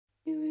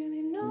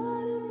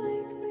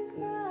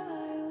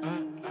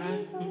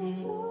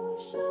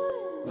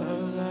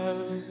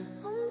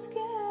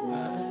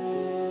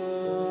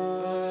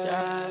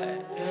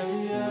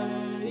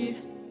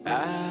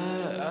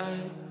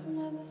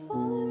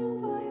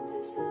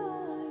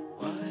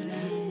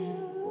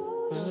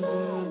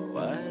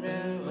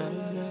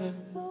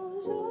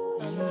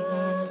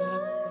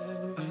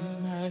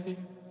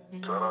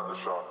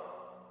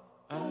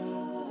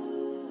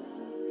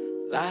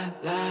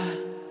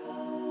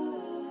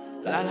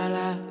La la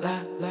la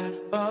la la,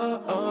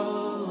 oh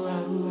oh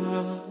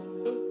oh,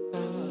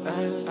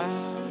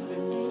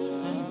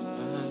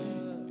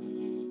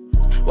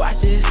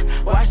 Watch this,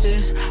 watch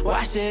this,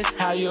 watch this,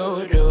 how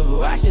you do.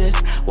 Watch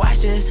this, watch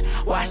this,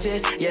 watch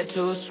this, you're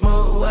too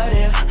smooth.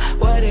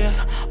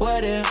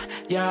 What if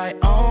you're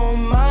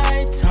on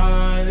my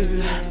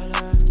time?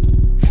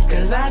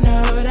 Cause I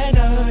know that,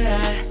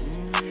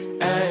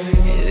 ay,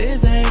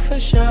 this ain't for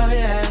sure,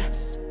 yeah.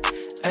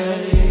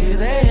 Ay,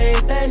 they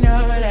hate, they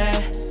know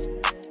that.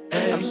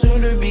 Ay, I'm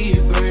soon to be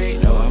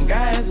great, no, I'm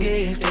God's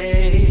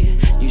gifted.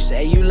 You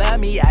say you love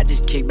me, I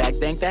just kick back,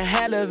 think the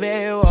hell of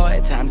it. Or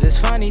at times it's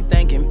funny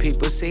thinking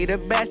people see the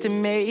best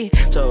in me.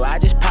 So I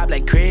just pop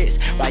like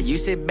Chris, while you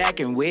sit back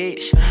and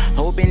wish,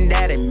 hoping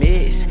that it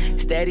miss.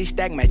 Steady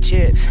stack my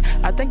chips.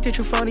 I think that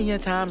you're funny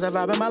at times, I'm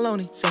vibing my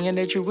lonely, saying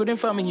that you're rooting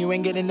for me, you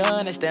ain't getting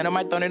none. I stand on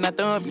my throne and I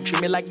thumb. You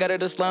treat me like gutter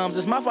the slums.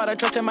 It's my fault I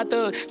trust in my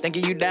thug,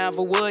 thinking you down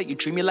for what? You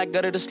treat me like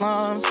gutter the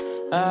slums.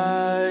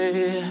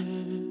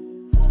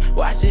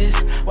 Watch this,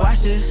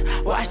 watch this,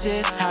 watch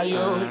this, how you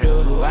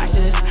do. Watch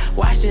this,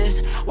 watch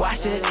this,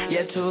 watch this,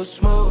 you're too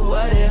smooth.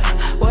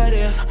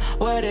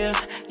 What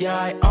if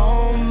you're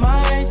on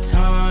my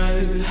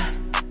time?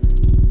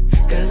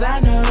 Cause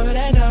I know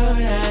that,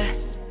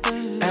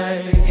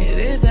 ay,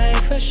 this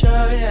ain't for sure,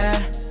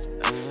 yeah.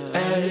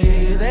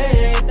 Ay, they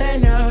hate, they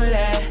know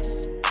that.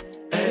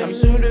 Ay, I'm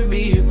soon to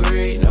be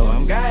great, no,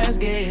 I'm God's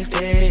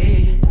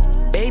gifted.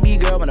 Baby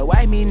girl, wanna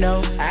wipe me,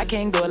 no, I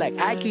can't go like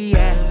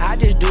IKEA. I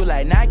just do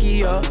like Nike,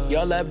 yo.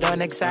 Your love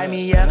don't excite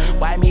me, yeah.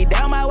 Wipe me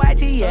down my white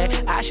tee, yeah.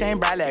 I shine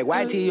bright like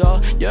white tee, yo.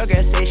 Your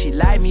girl say she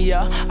like me,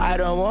 yo. I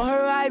don't want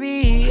her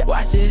IB.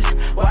 Watch this,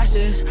 watch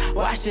this,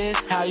 watch this,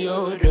 how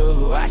you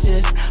do. Watch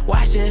this,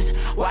 watch this,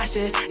 watch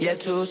this, you're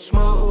too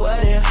smooth.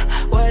 What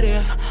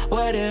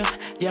if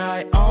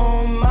you're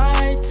on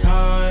my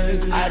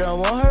time? I don't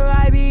want her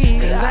IB,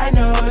 cause I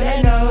know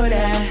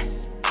that.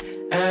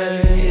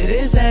 Ay,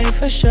 this ain't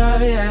for sure,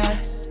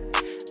 yeah.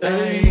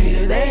 Ay,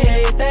 they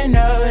hate, they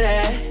know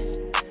that.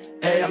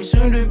 Ay, I'm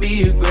soon to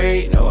be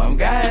great, no, I'm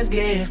God's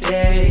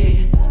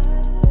gifted.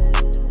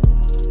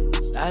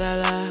 La la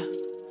la,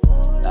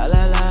 la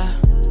la la.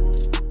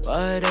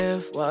 What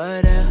if,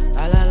 la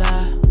la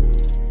la,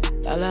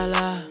 la la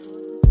la,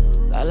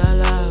 la la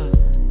la.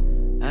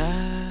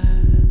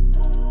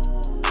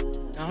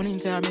 Don't even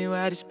tell me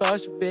what it's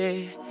supposed to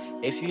be.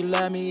 If you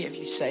love me, if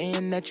you're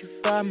saying that you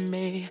for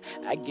me,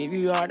 I give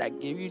you heart, I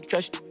give you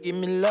trust, you give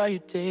me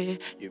loyalty.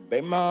 You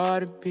break my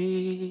heart to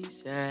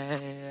pieces.